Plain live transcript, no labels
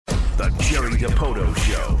The Jerry Dipoto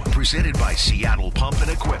Show, presented by Seattle Pump and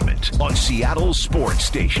Equipment on Seattle Sports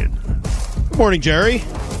Station. Good morning, Jerry.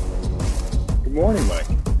 Good morning, Mike.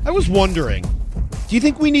 I was wondering, do you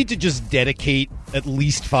think we need to just dedicate at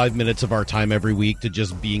least 5 minutes of our time every week to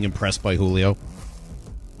just being impressed by Julio?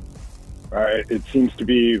 All right, it seems to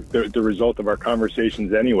be the result of our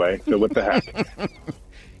conversations anyway, so what the heck?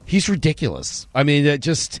 He's ridiculous. I mean,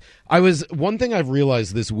 one thing I've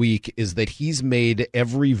realized this week is that he's made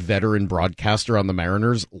every veteran broadcaster on the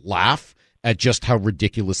Mariners laugh at just how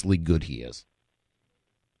ridiculously good he is.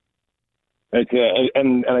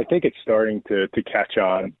 And I think it's starting to catch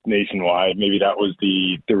on nationwide. Maybe that was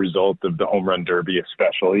the result of the home run derby,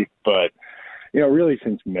 especially. But really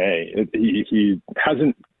since May, he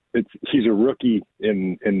hasn't. He's a rookie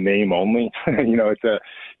in name only.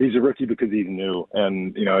 He's a rookie because he's new,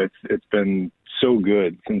 and it's been so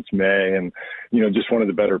good since May, and just one of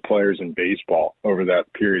the better players in baseball over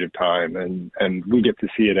that period of time, and we get to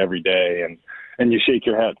see it every day, and you shake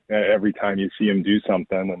your head every time you see him do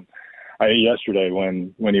something. And yesterday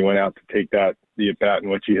when he went out to take the at bat in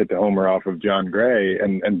which he hit the homer off of John Gray,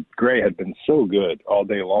 and Gray had been so good all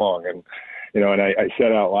day long, and I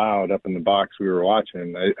said out loud up in the box we were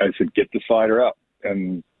watching, I said, get the slider up.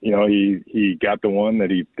 And, he got the one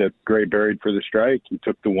that Gray buried for the strike. He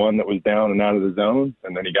took the one that was down and out of the zone,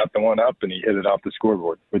 and then he got the one up and he hit it off the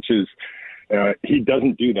scoreboard, which is, he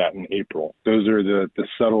doesn't do that in April. Those are the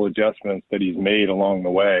subtle adjustments that he's made along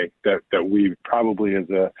the way that we probably as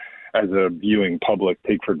a viewing public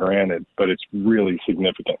take for granted, but it's really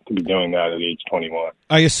significant to be doing that at age 21.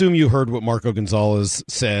 I assume you heard what Marco Gonzalez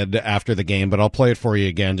said after the game, but I'll play it for you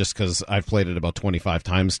again just because I've played it about 25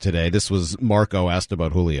 times today. This was Marco asked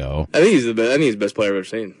about Julio. I think he's the best player I've ever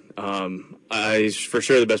seen. He's for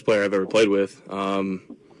sure the best player I've ever played with.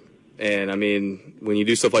 And I mean, when you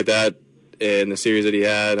do stuff like that in the series that he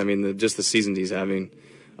had, I mean, just the seasons he's having,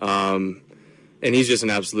 and he's just an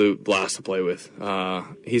absolute blast to play with.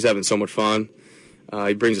 He's having so much fun.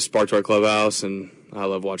 He brings a spark to our clubhouse, and I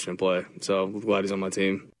love watching him play. So I'm glad he's on my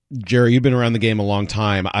team. Jerry, you've been around the game a long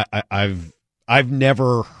time. I've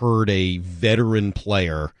never heard a veteran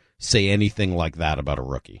player say anything like that about a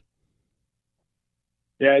rookie.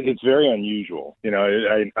 Yeah, it's very unusual.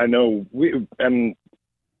 I know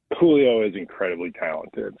Julio is incredibly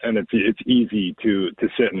talented, and it's easy to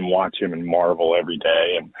sit and watch him and marvel every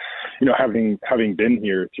day. And having been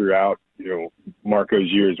here throughout Marco's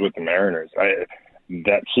years with the Mariners,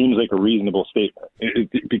 that seems like a reasonable statement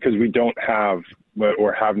because we don't have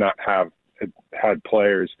or have not had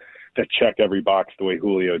players that check every box the way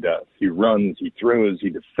Julio does. He runs, he throws, he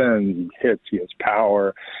defends, he hits, he has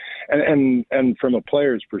power, and from a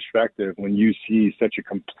player's perspective, when you see such a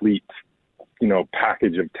complete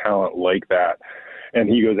package of talent like that, and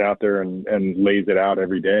he goes out there and lays it out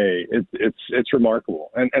every day, it's remarkable.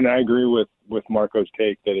 And I agree with Marco's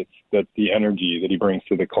take that the energy that he brings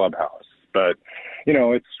to the clubhouse. But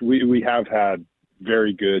we have had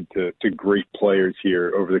very good to great players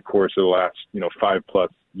here over the course of the last 5+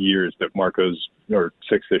 years that Marco's, or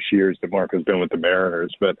 6-ish years that Marco's been with the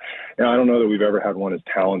Mariners. But I don't know that we've ever had one as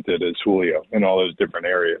talented as Julio in all those different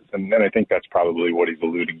areas. And I think that's probably what he's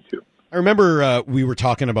alluding to. I remember we were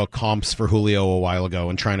talking about comps for Julio a while ago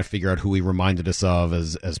and trying to figure out who he reminded us of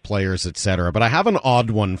as players, et cetera. But I have an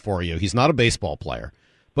odd one for you. He's not a baseball player.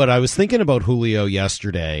 But I was thinking about Julio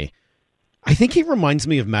yesterday. I think he reminds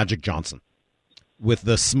me of Magic Johnson with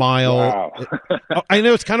the smile. Wow. I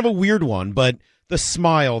know it's kind of a weird one, but the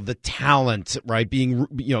smile, the talent, right? Being,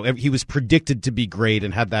 he was predicted to be great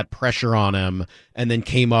and had that pressure on him and then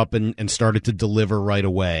came up and started to deliver right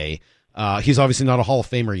away. He's obviously not a Hall of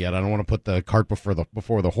Famer yet. I don't want to put the cart before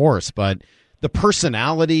the horse, but the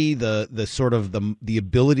personality, the sort of the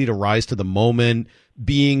ability to rise to the moment,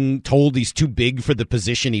 being told he's too big for the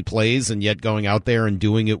position he plays and yet going out there and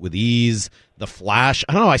doing it with ease, the flash.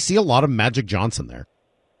 I don't know. I see a lot of Magic Johnson there.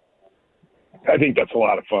 I think that's a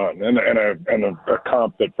lot of fun and a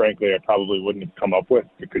comp that frankly I probably wouldn't have come up with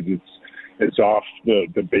because it's off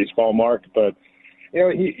the baseball mark, but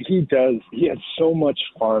he has so much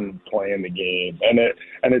fun playing the game,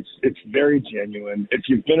 and it's very genuine. If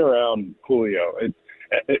you've been around Julio,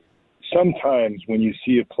 sometimes when you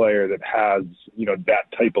see a player that has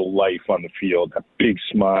that type of life on the field, a big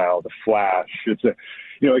smile, the flash,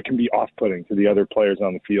 it can be off-putting to the other players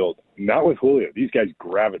on the field. Not with Julio. These guys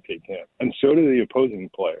gravitate to him, and so do the opposing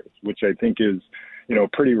players, which I think is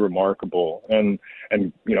pretty remarkable. And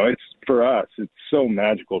it's for us, it's so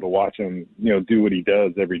magical to watch him, do what he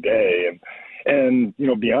does every day. And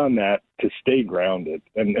beyond that, to stay grounded.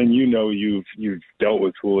 And you've dealt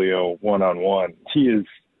with Julio one-on-one. He is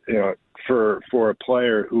for a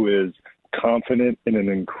player who is confident in an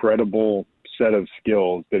incredible set of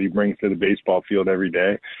skills that he brings to the baseball field every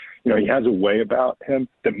day, he has a way about him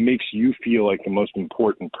that makes you feel like the most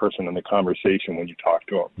important person in the conversation when you talk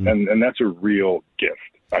to him. And that's a real gift,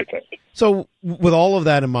 I think. So with all of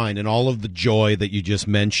that in mind and all of the joy that you just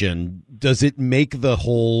mentioned, does it make the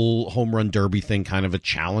whole home run derby thing kind of a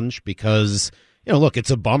challenge? Because, look,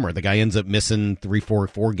 it's a bummer. The guy ends up missing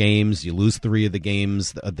 4 games. You lose 3 of the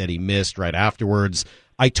games that he missed right afterwards.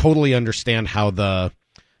 I totally understand how the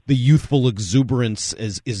youthful exuberance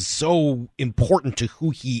is so important to who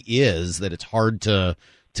he is that it's hard to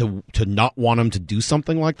not want him to do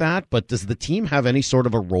something like that. But does the team have any sort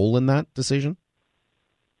of a role in that decision?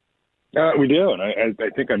 We do, and I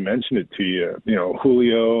think I mentioned it to you.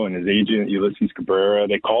 Julio and his agent, Ulysses Cabrera,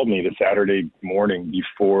 they called me the Saturday morning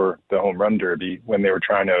before the home run derby when they were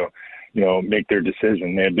trying to, make their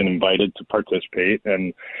decision. They had been invited to participate,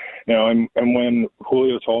 and when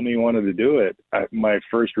Julio told me he wanted to do it, my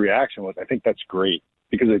first reaction was, I think that's great,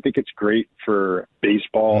 because I think it's great for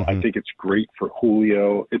baseball. I think it's great for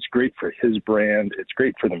Julio. It's great for his brand. It's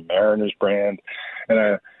great for the Mariners brand, and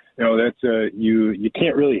that's you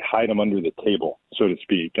can't really hide them under the table, so to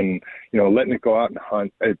speak. And letting it go out and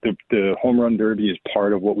hunt. The home run derby is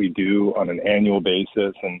part of what we do on an annual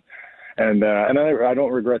basis, and I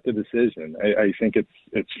don't regret the decision. I think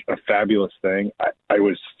it's a fabulous thing. I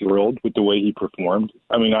was thrilled with the way he performed.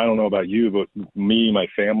 I mean, I don't know about you, but me, my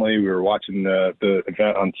family, we were watching the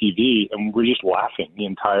event on TV, and we're just laughing the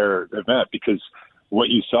entire event because what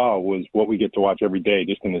you saw was what we get to watch every day,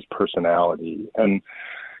 just in his personality. And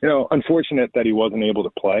unfortunate that he wasn't able to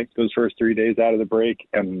play those first 3 days out of the break.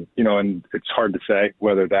 And it's hard to say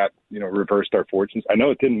whether that, reversed our fortunes. I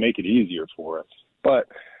know it didn't make it easier for us, but,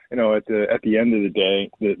 at the end of the day,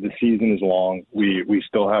 the season is long. We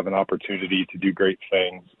still have an opportunity to do great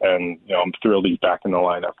things. And, I'm thrilled he's back in the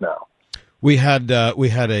lineup now. We had a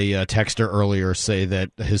texter earlier say that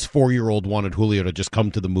his 4-year-old wanted Julio to just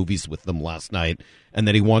come to the movies with them last night, and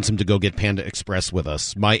that he wants him to go get Panda Express with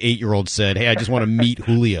us. My 8-year-old said, "Hey, I just want to meet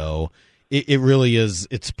Julio." It really is.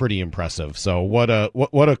 It's pretty impressive. So what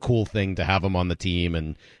a cool thing to have him on the team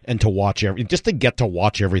and to watch just to get to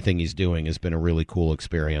watch everything he's doing has been a really cool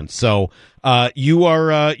experience. So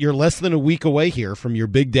you're less than a week away here from your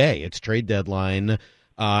big day. It's trade deadline.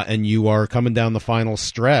 And you are coming down the final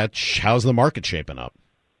stretch. How's the market shaping up?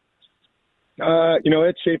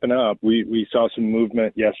 It's shaping up. We saw some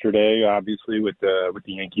movement yesterday, obviously, with the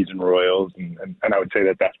Yankees and Royals, and I would say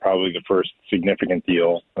that that's probably the first significant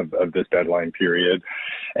deal of this deadline period.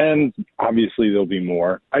 And obviously there'll be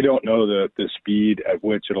more. I don't know the speed at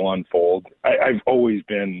which it'll unfold. I've always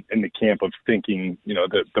been in the camp of thinking,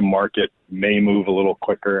 that the market may move a little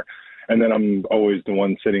quicker. And then I'm always the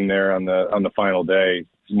one sitting there on the final day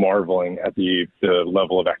marveling at the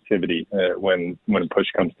level of activity when push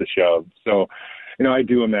comes to shove. So, I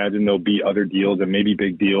do imagine there'll be other deals and maybe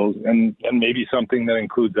big deals and maybe something that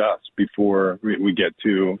includes us before we get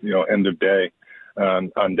to, end of day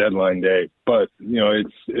on deadline day. But,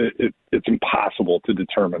 it's impossible to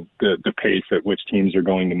determine the pace at which teams are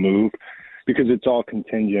going to move because it's all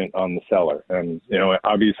contingent on the seller. And,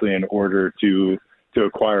 obviously in order to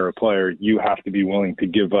acquire a player, you have to be willing to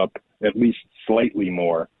give up at least slightly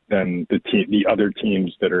more than the other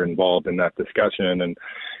teams that are involved in that discussion.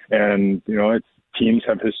 And teams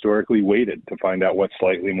have historically waited to find out what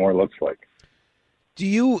slightly more looks like. Do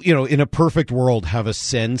you, in a perfect world, have a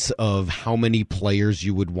sense of how many players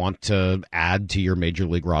you would want to add to your major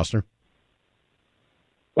league roster?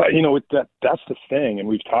 Well, that's the thing, and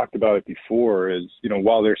we've talked about it before, is,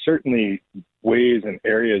 while there's certainly ways and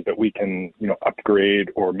areas that we can, upgrade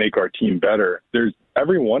or make our team better,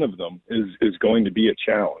 every one of them is going to be a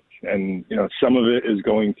challenge. And, some of it is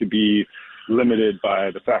going to be limited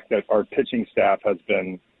by the fact that our pitching staff has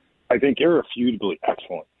been, I think, irrefutably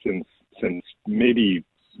excellent since maybe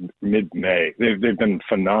mid-May. They've been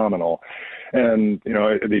phenomenal. And,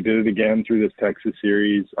 they did it again through this Texas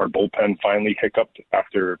series. Our bullpen finally hiccuped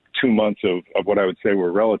after 2 months of what I would say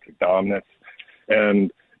were relative dominance.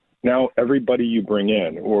 And now everybody you bring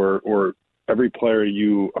in or every player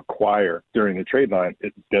you acquire during the trade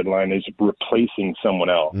deadline is replacing someone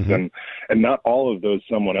else. Mm-hmm. And not all of those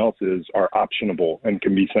someone else's are optionable and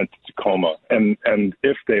can be sent to Tacoma. And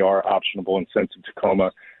if they are optionable and sent to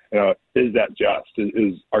Tacoma, is that just?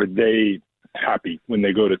 Are they happy when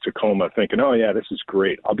they go to Tacoma thinking, oh, yeah, this is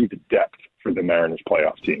great. I'll be the depth for the Mariners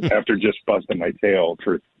playoff team after just busting my tail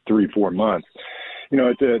for 3-4 months.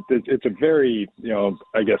 It's a very,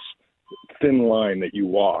 I guess, thin line that you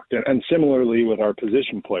walk. And similarly with our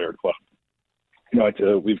position player club,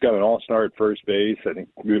 We've got an all-star at first base. I think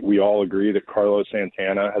we all agree that Carlos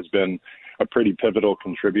Santana has been a pretty pivotal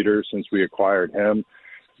contributor since we acquired him.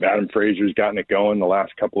 Adam Frazier's gotten it going the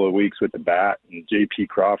last couple of weeks with the bat, and J.P.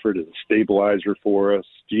 Crawford is a stabilizer for us.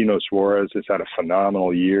 Gino Suarez has had a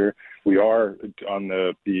phenomenal year. We are on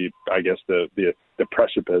the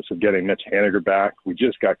precipice of getting Mitch Haniger back. We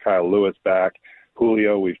just got Kyle Lewis back.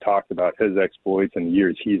 Julio, we've talked about his exploits and the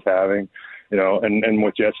years he's having, and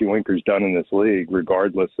what Jesse Winker's done in this league,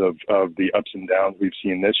 regardless of the ups and downs we've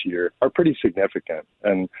seen this year, are pretty significant.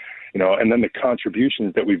 And then the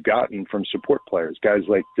contributions that we've gotten from support players, guys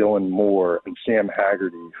like Dylan Moore and Sam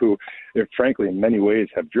Haggerty, who, frankly, in many ways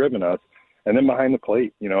have driven us. And then behind the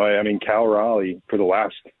plate, Cal Raleigh for the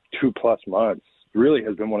last 2+ months really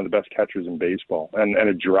has been one of the best catchers in baseball and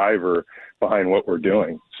a driver behind what we're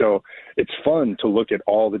doing. So it's fun to look at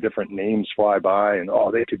all the different names fly by and,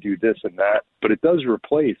 they could do this and that. But it does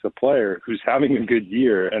replace a player who's having a good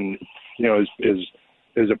year and,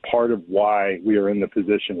 is a part of why we are in the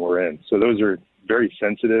position we're in. So those are very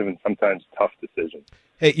sensitive and sometimes tough decisions.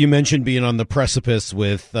 Hey, you mentioned being on the precipice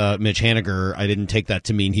with Mitch Haniger. I didn't take that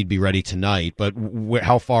to mean he'd be ready tonight, but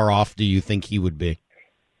how far off do you think he would be?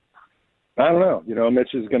 I don't know.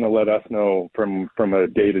 Mitch is going to let us know from a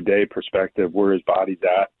day-to-day perspective where his body's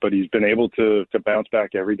at, but he's been able to bounce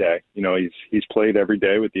back every day. He's played every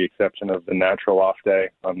day with the exception of the natural off day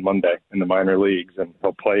on Monday in the minor leagues, and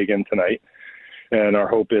he'll play again tonight. And our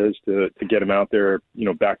hope is to get him out there,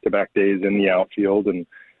 back-to-back days in the outfield and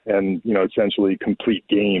essentially complete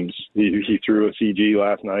games. He threw a CG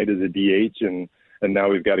last night as a DH, and now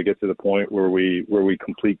we've got to get to the point where we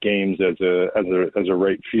complete games as a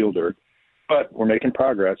right fielder. But we're making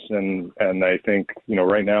progress, and I think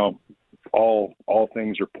right now all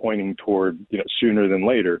things are pointing toward sooner than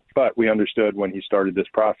later. But we understood when he started this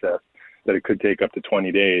process that it could take up to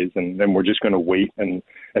 20 days, and then we're just going to wait and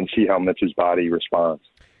see how Mitch's body responds.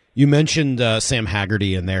 You mentioned Sam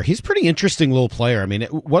Haggerty in there. He's a pretty interesting little player. I mean,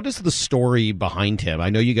 what is the story behind him? I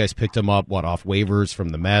know you guys picked him up, off waivers from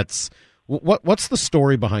the Mets. What's the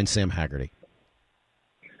story behind Sam Haggerty?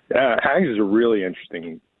 Hags is a really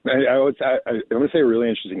interesting I would say a really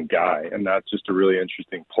interesting guy, and not just a really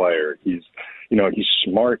interesting player. He's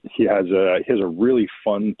smart. He has a really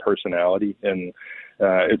fun personality, and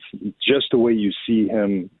it's just the way you see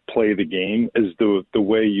him play the game is the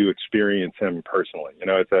way you experience him personally.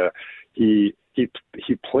 He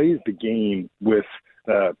plays the game with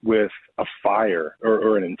a fire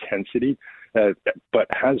or an intensity, but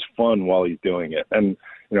has fun while he's doing it. And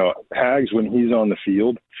Hags, when he's on the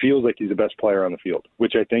field, feels like he's the best player on the field,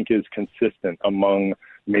 which I think is consistent among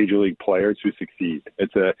major league players who succeed.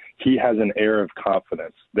 He has an air of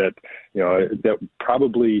confidence that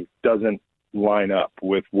probably doesn't line up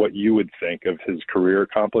with what you would think of his career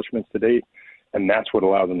accomplishments to date. And that's what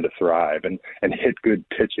allows him to thrive and hit good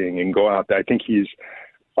pitching and go out there. I think he's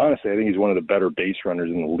one of the better base runners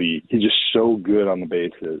in the league. He's just so good on the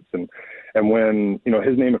bases. And when,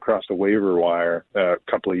 his name across the waiver wire a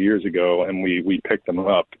couple of years ago and we picked him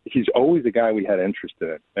up, he's always a guy we had interest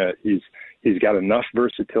in. He's got enough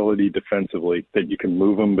versatility defensively that you can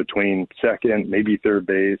move him between second, maybe third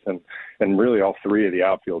base, and really all three of the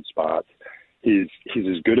outfield spots. He's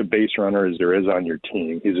as good a base runner as there is on your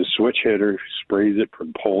team. He's a switch hitter who sprays it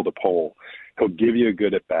from pole to pole. He'll give you a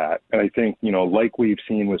good at bat. And I think, like we've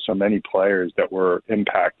seen with so many players that were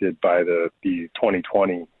impacted by the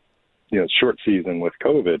 2020, short season with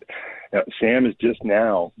COVID, Sam is just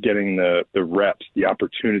now getting the reps, the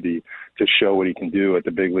opportunity to show what he can do at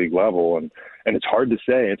the big league level. And it's hard to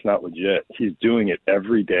say it's not legit. He's doing it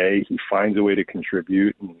every day. He finds a way to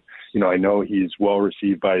contribute. And, I know he's well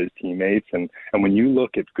received by his teammates. And when you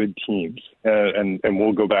look at good teams, and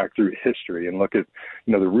we'll go back through history and look at,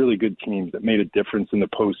 the really good teams that made a difference in the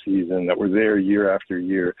postseason, that were there year after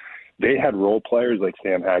year, they had role players like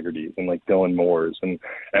Sam Haggerty's and like Dylan Moore's. And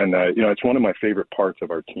it's one of my favorite parts of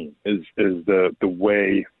our team is the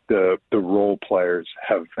way the role players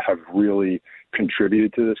have really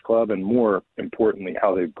contributed to this club, and more importantly,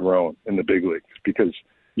 how they've grown in the big leagues, because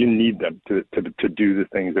you need them to do the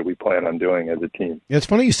things that we plan on doing as a team. Yeah, it's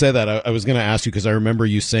funny you say that. I was going to ask you, because I remember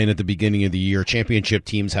you saying at the beginning of the year, championship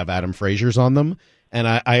teams have Adam Frazier's on them. And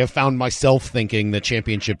I have found myself thinking that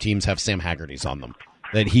championship teams have Sam Haggerty's on them.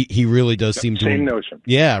 That he really does seem to. Same notion.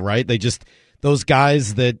 Yeah, right. They just, those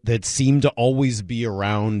guys that seem to always be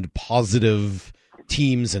around positive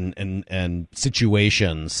teams and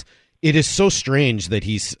situations. It is so strange that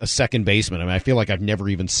he's a second baseman. I mean, I feel like I've never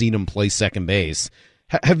even seen him play second base.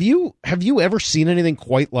 Have you ever seen anything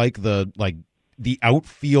quite like the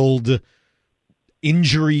outfield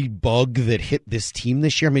injury bug that hit this team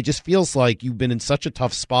this year? I mean, it just feels like you've been in such a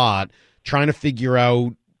tough spot trying to figure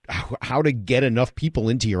out how to get enough people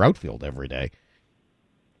into your outfield every day.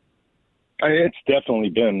 It's definitely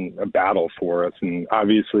been a battle for us. And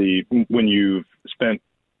obviously, when you've spent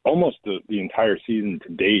almost the entire season to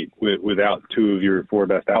date without two of your four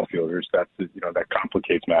best outfielders, that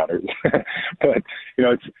complicates matters. But,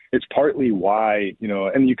 it's partly why,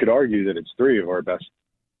 and you could argue that it's three of our best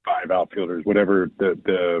five outfielders, whatever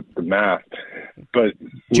the math. But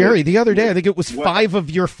Jerry, the other day, I think it was five of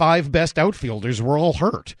your five best outfielders were all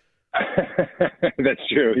hurt. That's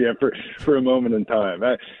true. Yeah, for a moment in time,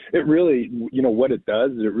 it really, what it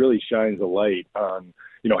does is it really shines a light on,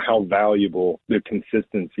 how valuable the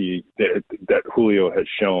consistency that Julio has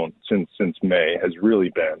shown since May has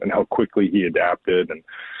really been, and how quickly he adapted, and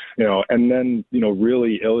and then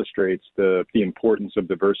really illustrates the importance of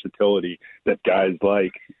the versatility that guys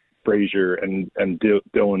like Frazier and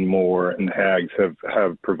Dylan Moore and Hags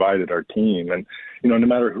have provided our team. And, no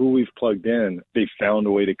matter who we've plugged in, they've found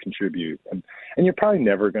a way to contribute. And you're probably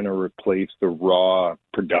never going to replace the raw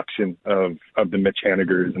production of the Mitch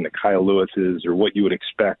Hanigers and the Kyle Lewises, or what you would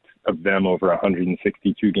expect of them over a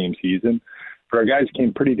 162-game season. But our guys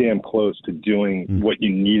came pretty damn close to doing what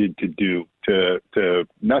you needed to do to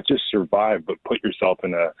not just survive, but put yourself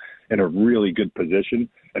in a really good position.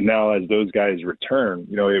 And now, as those guys return,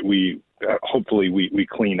 we hopefully we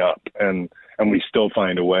clean up and we still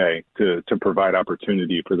find a way to provide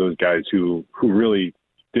opportunity for those guys who really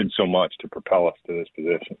did so much to propel us to this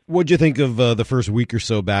position. What'd you think of the first week or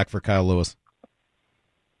so back for Kyle Lewis?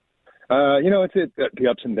 It's the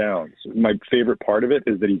ups and downs. My favorite part of it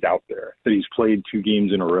is that he's out there, that he's played 2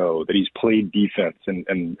 games in a row, that he's played defense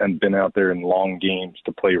and been out there in long games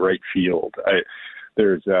to play right field.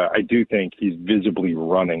 I do think he's visibly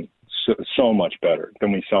running so much better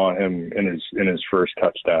than we saw him in his first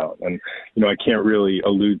touchdown. And, I can't really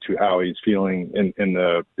allude to how he's feeling in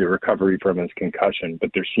the recovery from his concussion, but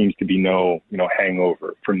there seems to be no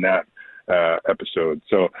hangover from that episode.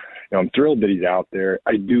 So, I'm thrilled that he's out there.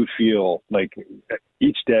 I do feel like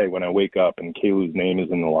each day when I wake up and Kalu's name is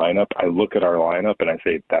in the lineup, I look at our lineup and I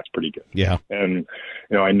say, that's pretty good. Yeah. And,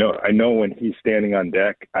 I know when he's standing on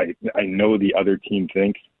deck, I know the other team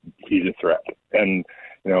thinks he's a threat. And,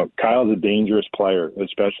 Kyle's a dangerous player,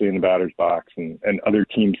 especially in the batter's box, and other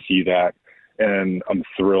teams see that. And I'm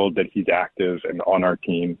thrilled that he's active and on our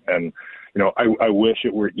team. And, I wish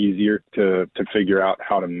it were easier to figure out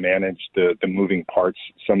how to manage the moving parts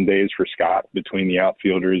some days for Scott between the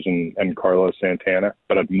outfielders and Carlos Santana,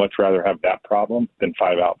 but I'd much rather have that problem than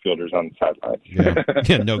 5 outfielders on the sidelines.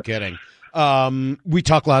 Yeah, no kidding. We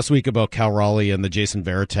talked last week about Cal Raleigh and the Jason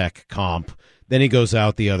Varitek comp. Then he goes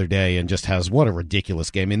out the other day and just has what a ridiculous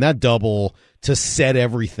game. I mean, that double to set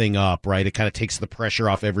everything up, right? It kind of takes the pressure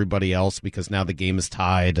off everybody else because now the game is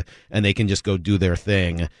tied and they can just go do their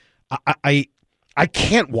thing. I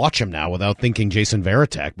can't watch him now without thinking Jason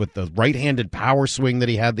Varitek with the right-handed power swing that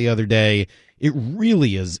he had the other day. It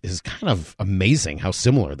really is kind of amazing how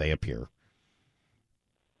similar they appear.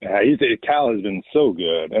 Yeah, Cal has been so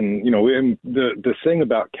good. And, the thing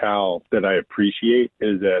about Cal that I appreciate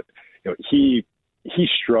is that, he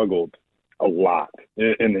struggled a lot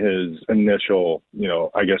in his initial,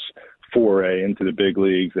 foray into the big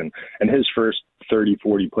leagues, and his first 30,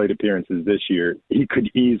 40 plate appearances this year, he could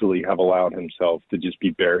easily have allowed himself to just be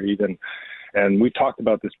buried. And we talked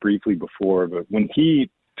about this briefly before, but when he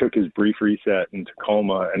took his brief reset in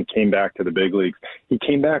Tacoma and came back to the big leagues, he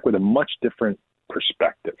came back with a much different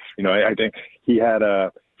perspective. I think he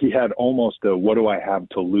had almost a what do I have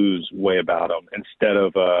to lose way about him instead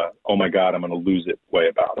of oh my God, I'm going to lose it way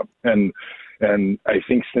about him. And I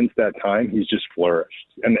think since that time, he's just flourished.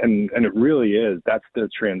 And it really is. That's the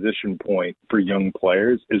transition point for young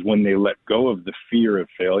players, is when they let go of the fear of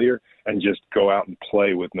failure and just go out and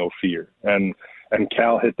play with no fear. And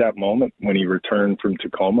Cal hit that moment when he returned from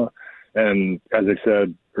Tacoma. And as I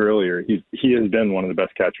said earlier, he has been one of the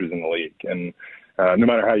best catchers in the league. And no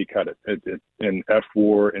matter how you cut it, in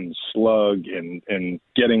F-WAR, in slug, in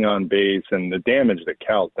getting on base, and the damage that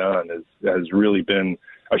Cal's done has really been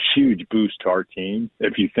a huge boost to our team.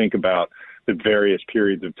 If you think about the various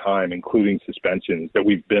periods of time, including suspensions, that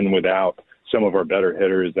we've been without some of our better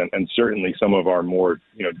hitters and certainly some of our more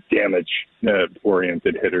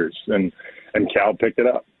damage-oriented hitters, and Cal picked it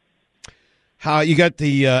up. How you got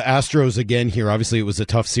the Astros again here? Obviously, it was a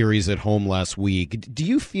tough series at home last week. Do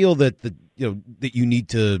you feel that that you need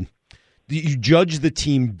to you judge the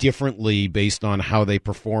team differently based on how they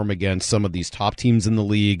perform against some of these top teams in the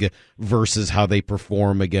league versus how they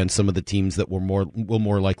perform against some of the teams that will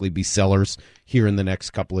more likely be sellers here in the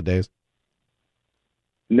next couple of days?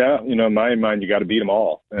 No, in my mind, you got to beat them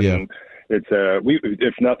all. And it's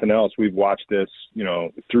if nothing else, we've watched this,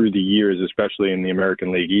 through the years, especially in the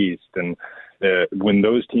American League East. And when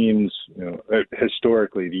those teams,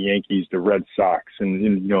 historically, the Yankees, the Red Sox, and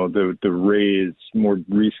the Rays, more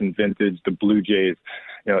recent vintage, the Blue Jays,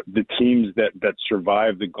 the teams that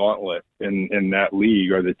survive the gauntlet in that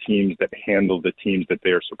league are the teams that handle the teams that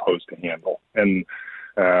they are supposed to handle. And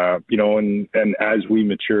and as we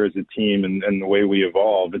mature as a team and the way we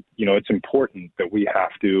evolve, it's important that we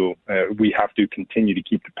have to continue to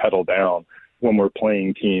keep the pedal down when we're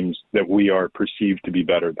playing teams that we are perceived to be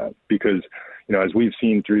better than. Because, as we've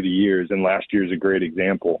seen through the years, and last year's a great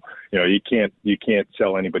example, you can't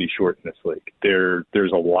sell anybody short in this league.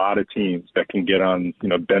 There's a lot of teams that can get on,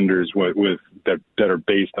 benders with that are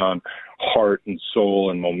based on heart and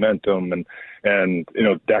soul and momentum, and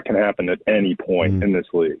that can happen at any point in this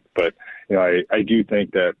league. But I do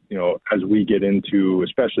think that as we get into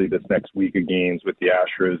especially this next week of games with the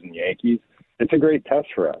Astros and Yankees, it's a great test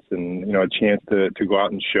for us, and a chance to go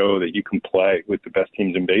out and show that you can play with the best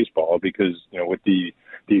teams in baseball. Because with the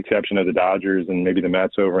exception of the Dodgers and maybe the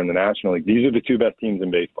Mets over in the National League, these are the two best teams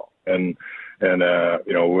in baseball, and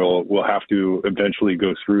we'll have to eventually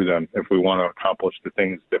go through them if we want to accomplish the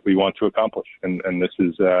things that we want to accomplish, and this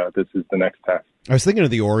is the next test. I was thinking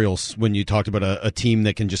of the Orioles when you talked about a team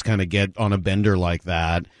that can just kind of get on a bender like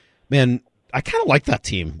that. Man, I kind of like that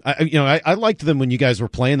team. I liked them when you guys were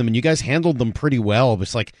playing them, and you guys handled them pretty well. But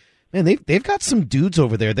it's like, man, they've got some dudes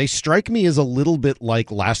over there. They strike me as a little bit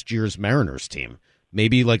like last year's Mariners team,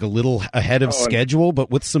 maybe like a little ahead of schedule, but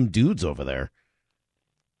with some dudes over there.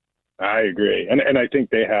 I agree. And I think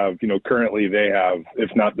they have, currently they have, if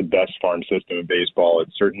not the best farm system in baseball,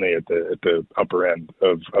 it's certainly at the upper end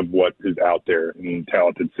of what is out there in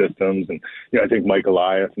talented systems. And, I think Mike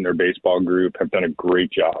Elias and their baseball group have done a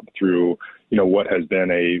great job through, what has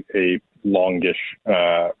been a longish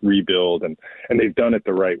rebuild, and they've done it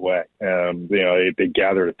the right way. They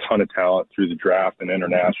gathered a ton of talent through the draft and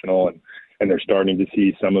international, and they're starting to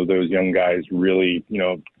see some of those young guys really,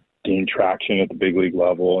 gain traction at the big league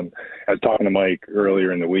level. And I was talking to Mike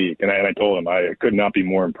earlier in the week, and I told him I could not be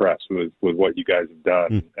more impressed with what you guys have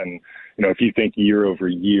done. And if you think year over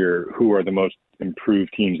year, who are the most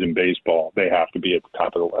improved teams in baseball, they have to be at the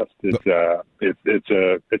top of the list.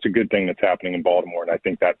 It's a good thing that's happening in Baltimore, and I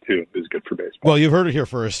think that too is good for baseball. Well, you've heard it here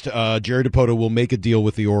first. Jerry Dipoto will make a deal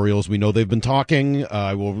with the Orioles. We know they've been talking.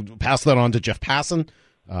 I will pass that on to Jeff Passan.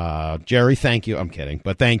 Jerry, thank you. I'm kidding,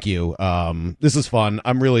 but thank you. This is fun.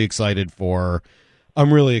 I'm really excited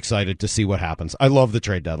to see what happens. I love the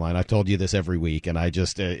trade deadline. I've told you this every week, and I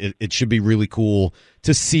just it should be really cool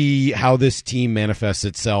to see how this team manifests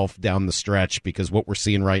itself down the stretch, because what we're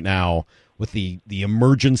seeing right now with the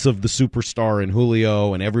emergence of the superstar in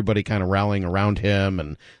Julio and everybody kind of rallying around him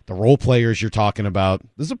and the role players you're talking about,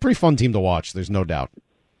 this is a pretty fun team to watch. There's no doubt.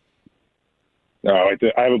 No,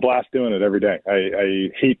 I have a blast doing it every day. I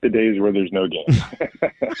hate the days where there's no game.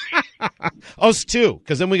 Us too,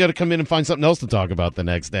 because then we got to come in and find something else to talk about the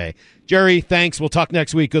next day. Jerry, thanks. We'll talk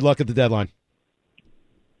next week. Good luck at the deadline.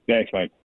 Thanks, Mike.